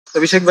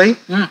अभिषेक भाई,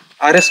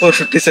 RS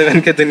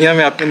 457 के दुनिया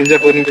में आपने निंजा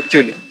 400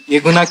 क्यों लिया? ये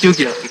गुनाह क्यों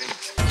किया आपने?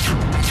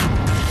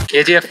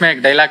 KGF में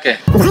एक डायलॉग है,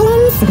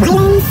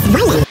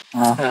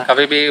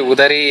 कभी भी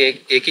उधर ही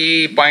एक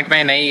ही पॉइंट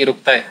में नहीं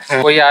रुकता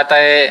है, कोई आता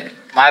है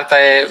मारता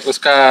है,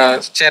 उसका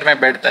चेयर में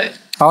बैठता है,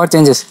 और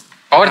चेंजेस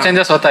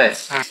होता है।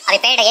 अभी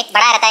पेड़ एक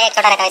बड़ा रहता है एक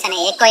छोटा रहता है, वैसा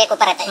नहीं, एक को एक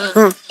ऊपर रहता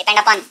है, डिपेंड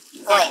अपॉन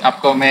वो है।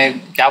 आपको मैं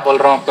क्या बोल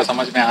रहा हूँ आपको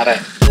समझ में आ रहा है?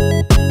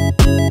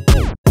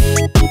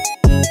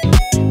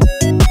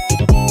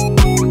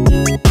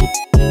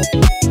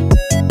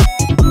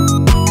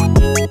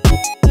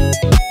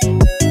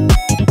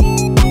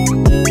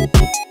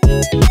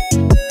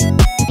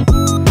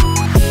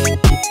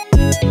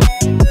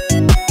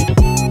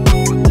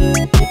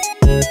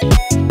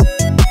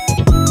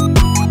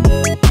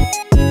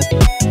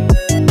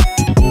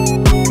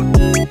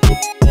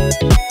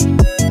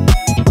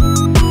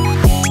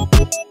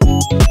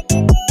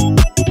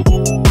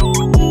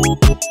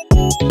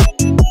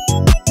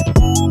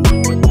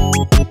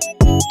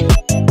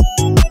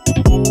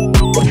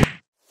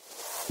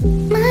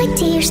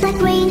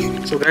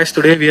 So guys,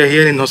 today we are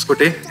here in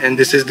Hoskote and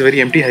this is the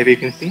very empty highway you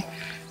can see,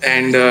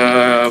 and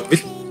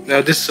with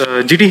this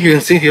GT you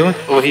can see here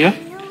over here.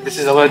 This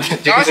is our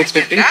GT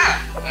 650.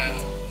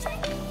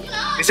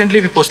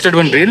 Recently we posted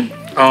one reel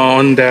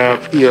on the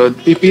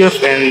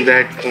PPF and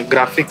that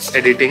graphics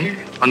editing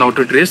on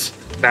Auto Trace,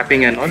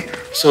 wrapping and all.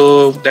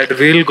 So that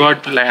reel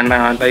got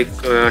like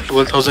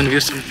 12,000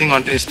 views something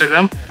on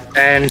Instagram,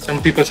 and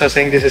some people are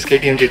saying this is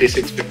KTM GT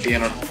 650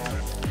 and all.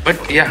 But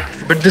yeah,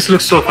 but this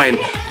looks so fine.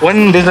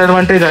 One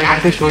disadvantage I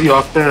want to show you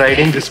after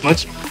riding this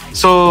much.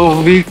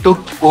 So we took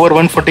over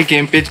 140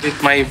 kmph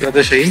with my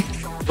brother Shaheen.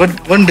 But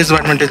one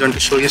disadvantage I want to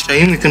show you,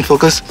 Shaheen, you can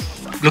focus.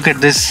 Look at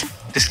this.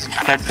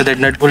 That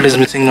nut bolt is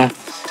missing now.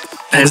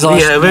 And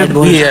we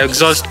have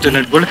exhaust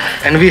nut bolt,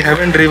 and we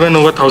haven't driven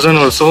over 1000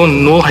 also.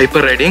 No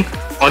hyper riding.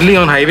 Only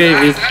on highway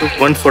we took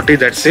 140.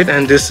 That's it.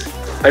 And this,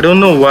 I don't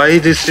know why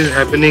this is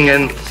happening.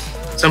 And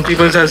some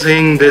people are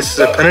saying this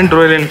current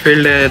Royal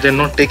Enfield, they're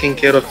not taking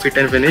care of fit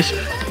and finish.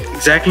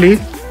 Exactly.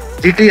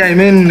 GT, I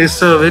mean,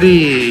 it's a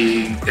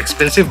very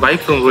expensive bike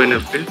from Royal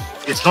Enfield.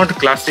 It's not a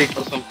classic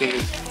or something.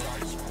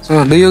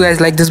 So, do you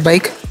guys like this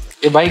bike?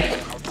 A bike?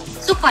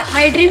 Super,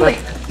 my dream bike.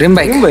 Dream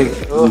bike? Dream bike.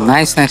 Oh.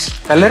 Nice.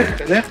 Color?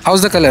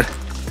 How's the color?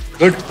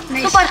 Good.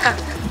 Nice. Super car.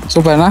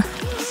 Super, na?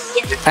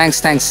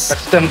 Yes. Thanks.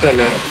 Custom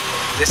color.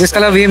 This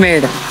color we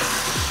made.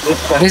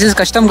 This is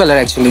custom color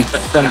actually.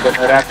 Custom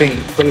color. Wrapping.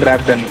 Full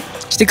wrap done.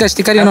 Sticker,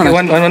 you know. Okay,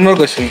 one more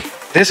question.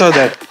 This or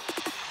that?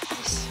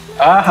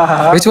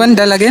 Which one?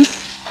 Dull again?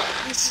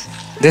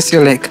 This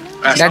you like.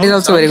 That is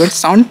also very good.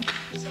 Sound?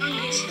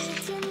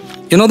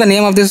 You know the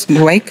name of this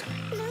bike?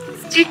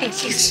 GT.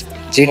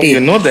 GT. Oh, you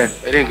know that?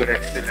 Very good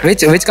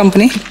actually. Which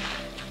company?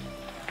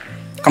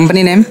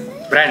 Company name?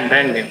 Brand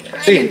name.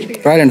 See,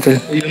 Royal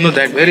Enfield. you know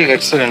that. Very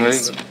excellent. Very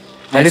good.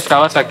 That is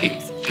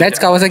Kawasaki. That's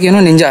Kawasaki, you know,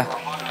 Ninja.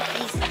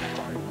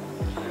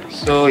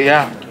 So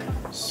yeah.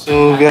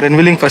 So we are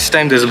unveiling first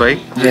time this bike.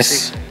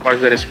 Yes.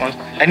 What's the response?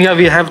 And yeah,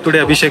 we have today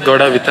Abhishek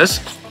Gowda with us.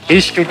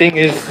 He's shooting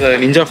his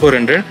Ninja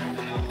 400,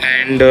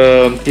 and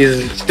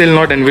he's still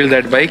not unveiled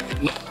that bike.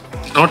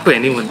 Not to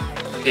anyone.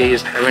 He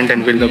haven't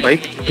unveiled the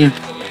bike.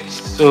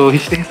 So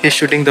he's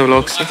shooting the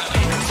vlogs.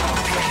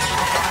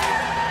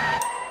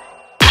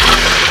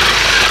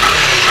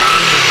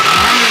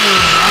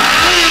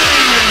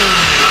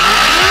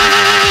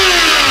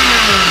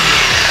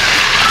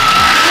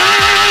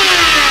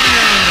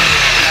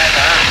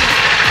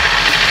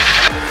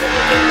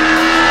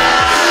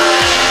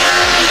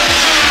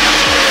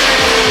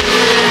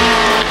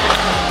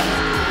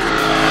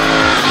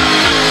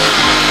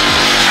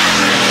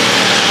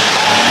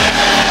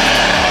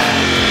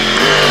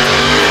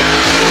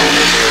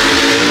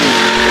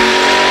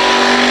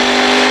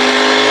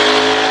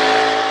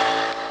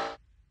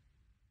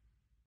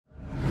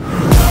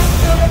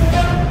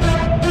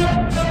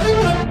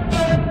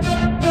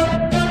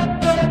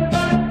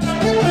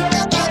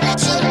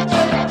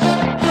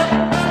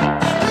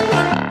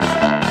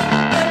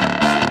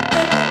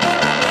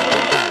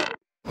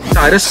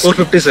 RS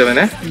 457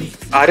 है,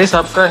 RS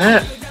आपका है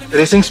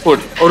racing sport,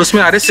 और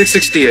उसमें RS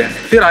 660 है,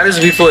 फिर RS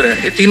V4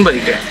 है। ये तीन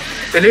बाइक है।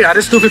 पहले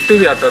RS 250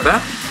 भी आता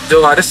था,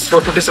 जो RS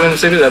 457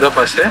 से भी ज़्यादा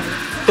फास्ट है।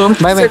 तो हम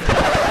Bye.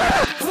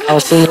 I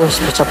was saying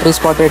Chapri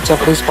spotted.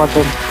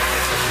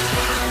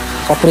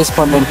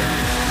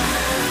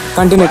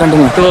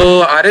 Continue. तो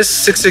RS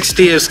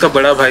 660 है उसका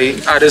बड़ा भाई,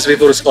 RS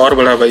V4 उसका और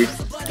बड़ा भाई,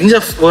 निंजा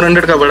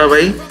 400 का बड़ा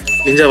भाई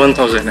निंजा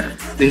 1000 है,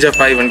 निंजा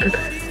 500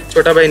 है,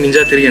 छोटा भाई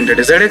निंजा 300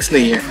 है, ZX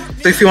नहीं है।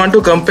 तो if you want to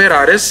compare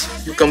RS,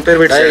 you compare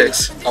with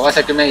ZX।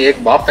 Kawasaki में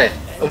एक बाप है।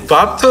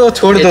 बाप तो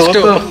छोड़ दो,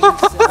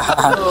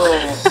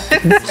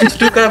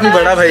 H2 का भी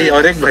बड़ा भाई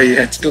और एक भाई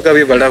है, H2 का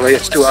भी बड़ा भाई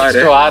H2R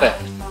है।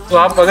 तो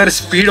आप अगर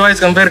स्पीड वाइज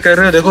कंपेयर कर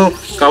रहे हो, देखो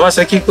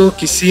कावासाकी को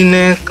किसी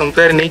ने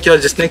कंपेयर नहीं किया,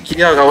 जिसने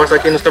किया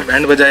कावासाकी ने उसका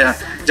बैंड बजाया।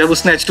 जब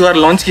उसने H2R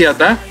लॉन्च किया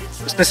था,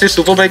 उसने सिर्फ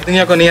सुपर बाइक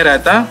दुनिया को नहीं हराया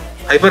था,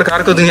 हाइपर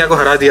कार को दुनिया को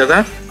हरा दिया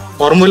था।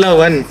 फॉर्मूला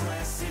 1,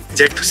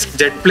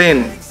 जेट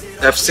प्लेन,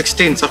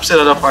 F16 सबसे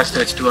ज़्यादा फास्ट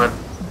है H2R।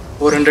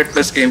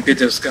 400+ kmph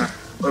है उसका,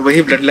 और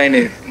वही ब्लड लाइन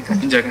है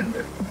निंजा के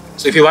अंदर.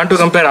 So if you want to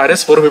compare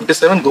RS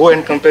 457, go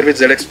and compare with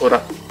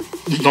ZX4R,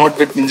 not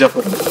with Ninja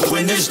 4R.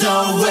 When there's no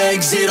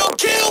exit, I'll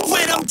kill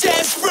when I'm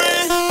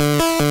desperate.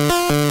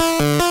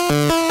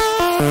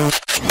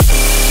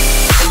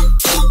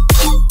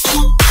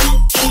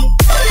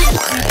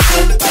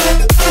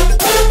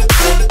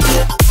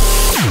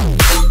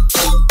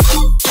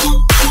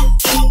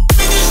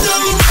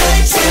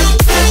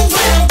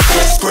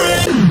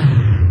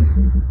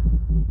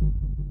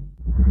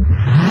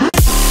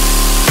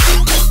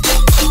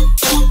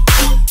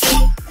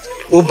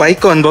 वो bike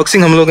को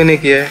unboxing हम लोगों ने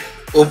किया है.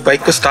 वो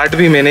बाइक को स्टार्ट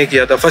भी मैंने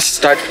किया था. फर्स्ट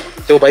स्टार्ट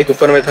जो बाइक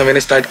ऊपर में था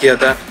मैंने स्टार्ट किया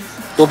था.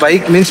 वो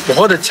बाइक मीन्स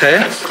बहुत अच्छा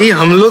है कि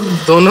हम लोग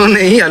दोनों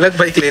ने ही अलग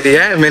बाइक ले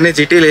लिया है. मैंने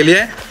GT ले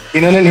लिया है,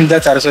 इन्होंने निंजा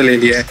 400 ले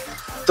लिया है.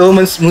 तो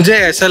मुझे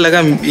ऐसा लगा,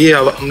 ये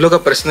हम लोग का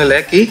पर्सनल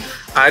है कि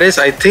RS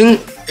I think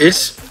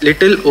it's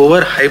little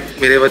over hype.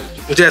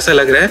 मुझे ऐसा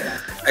लग रहा है.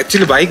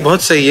 एक्चुअली बाइक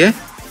बहुत सही है,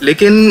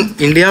 लेकिन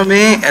इंडिया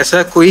में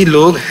ऐसा कोई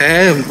लोग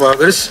हैं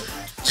ब्लॉगर्स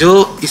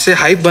जो इसे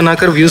हाइप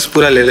बनाकर व्यूज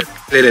पूरा ले लेते हैं.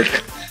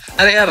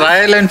 अरे यार,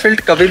 रॉयल एनफील्ड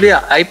कभी भी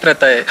हाइप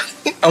रहता है.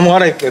 हम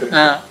और हाइप कर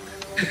रहे हैं.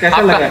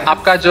 कैसा लगा?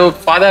 आपका जो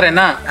फादर है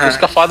ना,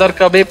 उसका फादर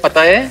का भी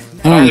पता है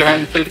रॉयल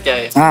एनफील्ड क्या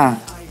है.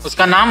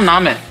 उसका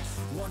नाम है,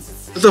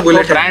 तो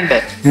बोले ब्रांड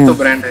है. तो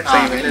ब्रांड है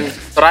सही में.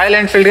 रॉयल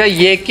एनफील्ड का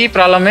ये की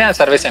प्रॉब्लम है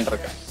सर्विस सेंटर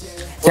का.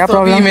 क्या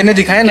प्रॉब्लम मैंने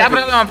दिखाया ना. क्या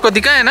प्रॉब्लम आपको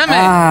दिखाया ना.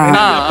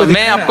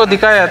 मैं आपको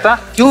दिखाया था.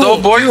 क्यों 2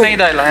 बोल्ट नहीं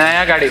डाला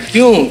नया गाड़ी.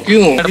 क्यों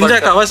निंजा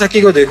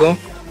कावासाकी को देखो,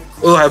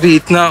 वो अभी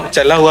इतना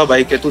चला हुआ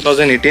बाइक है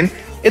 2018.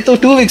 ये तो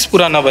 2 वीक्स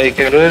पुराना बाइक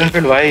है. रॉयल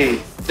एनफील्ड भाई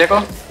देखो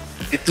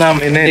इतना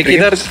मैंने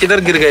इधर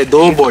गिर गए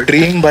 2 बोल्ट.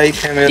 ड्रीम बाइक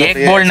है मेरा. 1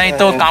 बोल्ट नहीं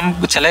तो काम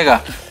चलेगा,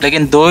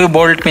 लेकिन 2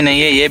 बोल्ट भी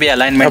नहीं है. ये भी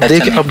अलाइनमेंट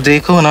अब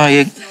देखो ना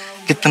ये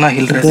कितना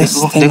हिल रहा है.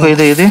 देखो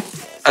ये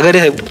अगर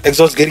ये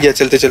एग्जॉस्ट गिर गया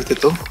चलते चलते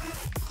तो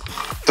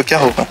क्या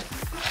होगा.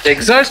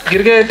 एग्जॉस्ट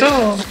गिर गए तो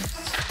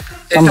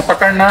ऐसा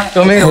पकड़ना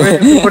तो मैं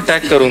उसको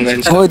टैग करूंगा.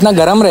 वो इतना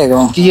गर्म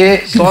रहेगा कि ये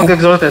स्टॉक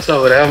एग्जॉस्ट ऐसा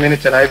हो रहा है. मैंने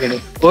चलाया भी नहीं.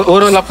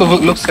 ओवरऑल आपको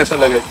लुक्स कैसा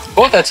लगे?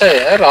 बहुत अच्छा है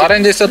यार.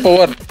 Orange is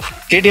power.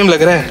 KTM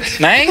लग रहा है.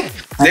 नहीं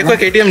देखो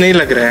KTM नहीं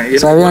लग रहा है.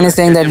 So everyone is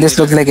saying that this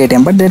looks like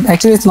KTM, but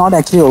actually it's not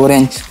actually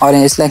orange.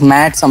 It's like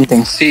matte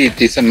something. See,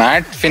 it is a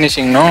matte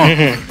finishing, no?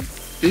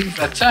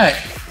 अच्छा है.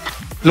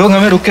 लोग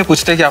हमें रुक के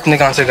पूछते हैं कि आपने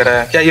कहाँ से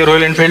कराया, क्या ये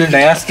रॉयल एनफील्ड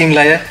नया स्कीम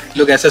लाया है.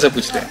 लोग ऐसे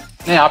पूछते हैं.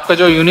 नहीं, आपका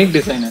जो यूनिक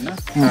डिजाइन है ना.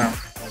 हाँ.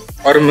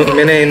 और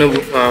मैंने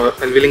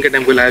अनवीलिंग के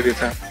टाइम बुलाया भी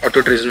था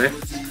ऑटो ट्रेज में,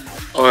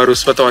 और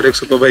उस पर तो और एक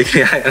सुपर बाइक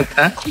में आया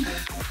था.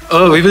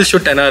 We will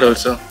shoot 10 hours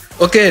also.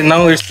 Okay,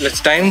 now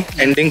it's time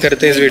ending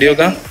करते हैं इस वीडियो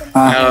का.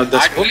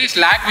 पुलिस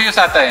लैक व्यूज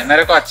आता है.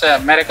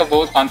 मेरे को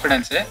बहुत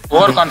कॉन्फिडेंस है.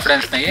 ओवर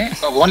कॉन्फिडेंस नहीं है,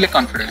 ओनली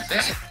कॉन्फिडेंस है.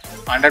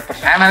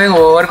 100%. I am having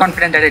over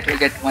confident that it will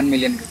get 1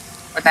 million.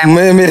 But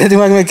मेरे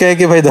दिमाग में क्या है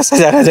कि भाई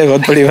 10,000 आ जाए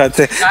बहुत बड़ी बात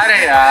है.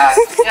 अरे यार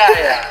क्या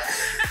यार.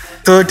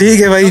 तो ठीक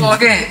है भाई,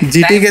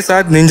 GT के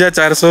साथ निंजा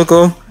 400 को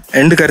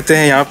एंड करते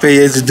हैं यहाँ पे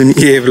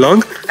ये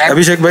व्लॉग.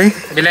 अभिषेक भाई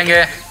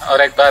मिलेंगे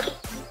और एक बार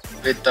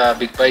with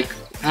big bike.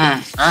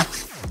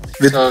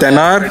 with 10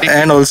 hour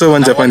and also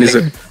one Japanese.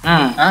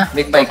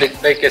 Big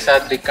bike के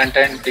साथ big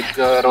content, big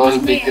role,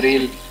 big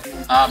reel,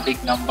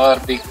 big number,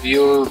 big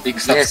view, big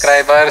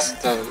subscribers.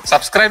 तो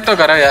subscribe तो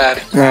करो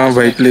यार. हाँ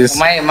भाई please.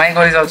 My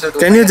goal is also to.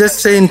 Can you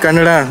just say in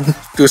Kannada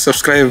to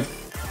subscribe?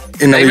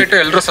 ದಯವಿಟ್ಟು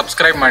ಎಲ್ಲರೂ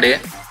ಸಬ್ಸ್ಕ್ರೈಬ್ ಮಾಡಿ.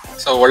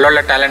 ಸೊ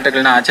ಒಳ್ಳೊಳ್ಳೆ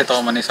ಟ್ಯಾಲೆಂಟ್ಗಳನ್ನ ಆಚೆ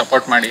ತಗೊಂಬನ್ನಿ,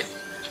 ಸಪೋರ್ಟ್ ಮಾಡಿ.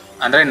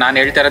 ಅಂದರೆ ನಾನು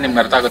ಹೇಳ್ತಾ ಇರೋದು ನಿಮ್ಗೆ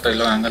ಅರ್ಥ ಆಗುತ್ತೋ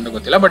ಇಲ್ಲೋ ನಂಗಂತೂ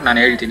ಗೊತ್ತಿಲ್ಲ, ಬಟ್ ನಾನು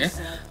ಹೇಳ್ತೀನಿ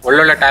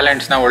ಒಳ್ಳೊಳ್ಳೆ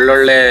ಟ್ಯಾಲೆಂಟ್ಸ್ನ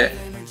ಒಳ್ಳೊಳ್ಳೆ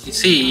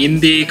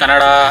ಹಿಂದಿ,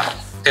 ಕನ್ನಡ,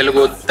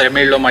 ತೆಲುಗು,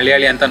 ತಮಿಳು,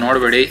 ಮಲಯಾಳಿ ಅಂತ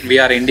ನೋಡಬೇಡಿ. We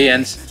are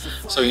Indians.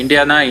 So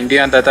India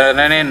ಅಂತ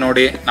ಥರನೇ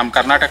ನೋಡಿ. ನಮ್ಮ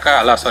ಕರ್ನಾಟಕ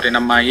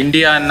ನಮ್ಮ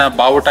ಇಂಡಿಯಾನ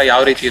ಬಾವುಟ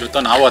ಯಾವ ರೀತಿ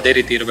ಇರುತ್ತೋ ನಾವು ಅದೇ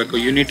ರೀತಿ ಇರಬೇಕು,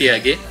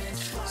 ಯೂನಿಟಿಯಾಗಿ.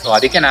 ಸೊ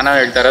ಅದಕ್ಕೆ ನಾನು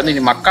ಹೇಳ್ತಾ ಇರೋದು,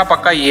 ನಿಮ್ಮ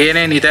ಅಕ್ಕಪಕ್ಕ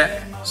ಏನೇನಿದೆ,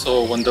 ಸೊ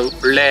ಒಂದು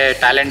ಒಳ್ಳೆ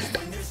ಟ್ಯಾಲೆಂಟ್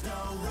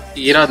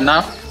ಇರೋದನ್ನ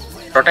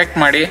ಪ್ರೊಟೆಕ್ಟ್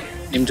ಮಾಡಿ.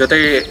 ನಿಮ್ಮ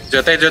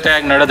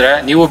ಜೊತೆಯಾಗಿ ನಡೆದ್ರೆ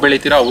ನೀವು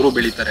ಬೆಳಿತೀರಾ, ಅವರು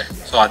ಬೆಳೀತಾರೆ.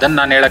 ಸೊ ಅದನ್ನು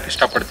ನಾನು ಹೇಳೋಕ್ಕೆ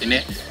ಇಷ್ಟಪಡ್ತೀನಿ.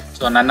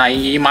 ಸೊ ನನ್ನ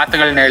ಈ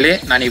ಮಾತುಗಳನ್ನ ಹೇಳಿ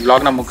ನಾನು ಈ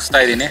ವ್ಲಾಗ್ನ ಮುಗಿಸ್ತಾ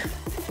ಇದ್ದೀನಿ.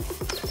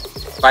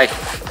 ಬಾಯ್.